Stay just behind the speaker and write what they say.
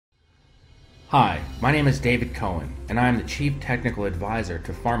Hi, my name is David Cohen, and I am the Chief Technical Advisor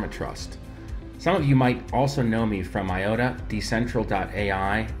to FarmaTrust. Some of you might also know me from IOTA,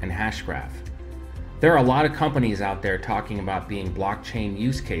 Decentral.ai, and Hashgraph. There are a lot of companies out there talking about being blockchain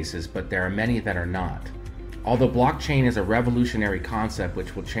use cases, but there are many that are not. Although blockchain is a revolutionary concept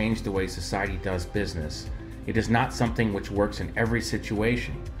which will change the way society does business, it is not something which works in every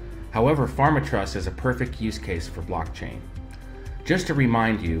situation. However, FarmaTrust is a perfect use case for blockchain. Just to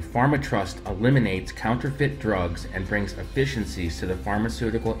remind you, FarmaTrust eliminates counterfeit drugs and brings efficiencies to the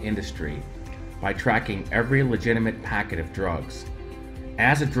pharmaceutical industry by tracking every legitimate packet of drugs.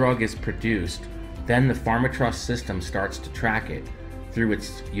 As a drug is produced, then the FarmaTrust system starts to track it through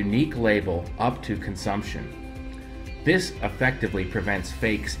its unique label up to consumption. This effectively prevents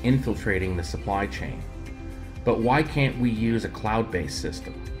fakes infiltrating the supply chain. But why can't we use a cloud-based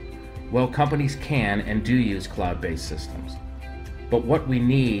system? Well, companies can and do use cloud-based systems. But what we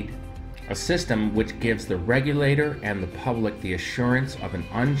need, a system which gives the regulator and the public the assurance of an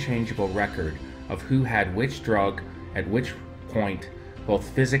unchangeable record of who had which drug at which point, both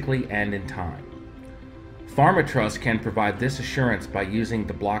physically and in time. FarmaTrust can provide this assurance by using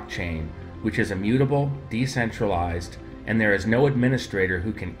the blockchain, which is immutable, decentralized, and there is no administrator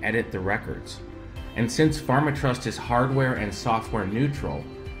who can edit the records. And since FarmaTrust is hardware and software neutral,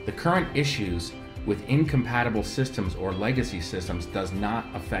 the current issues with incompatible systems or legacy systems does not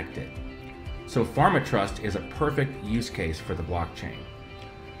affect it. So FarmaTrust is a perfect use case for the blockchain.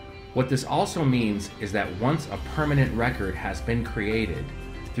 What this also means is that once a permanent record has been created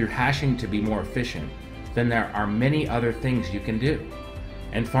through hashing to be more efficient, then there are many other things you can do.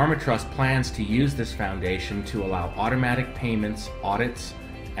 And FarmaTrust plans to use this foundation to allow automatic payments, audits,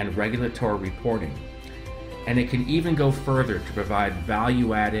 and regulatory reporting. And it can even go further to provide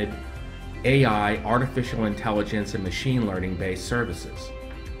value-added AI, artificial intelligence, and machine learning-based services.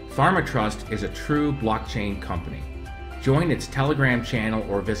 FarmaTrust is a true blockchain company. Join its Telegram channel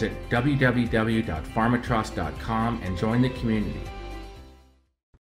or visit www.farmatrust.com and join the community.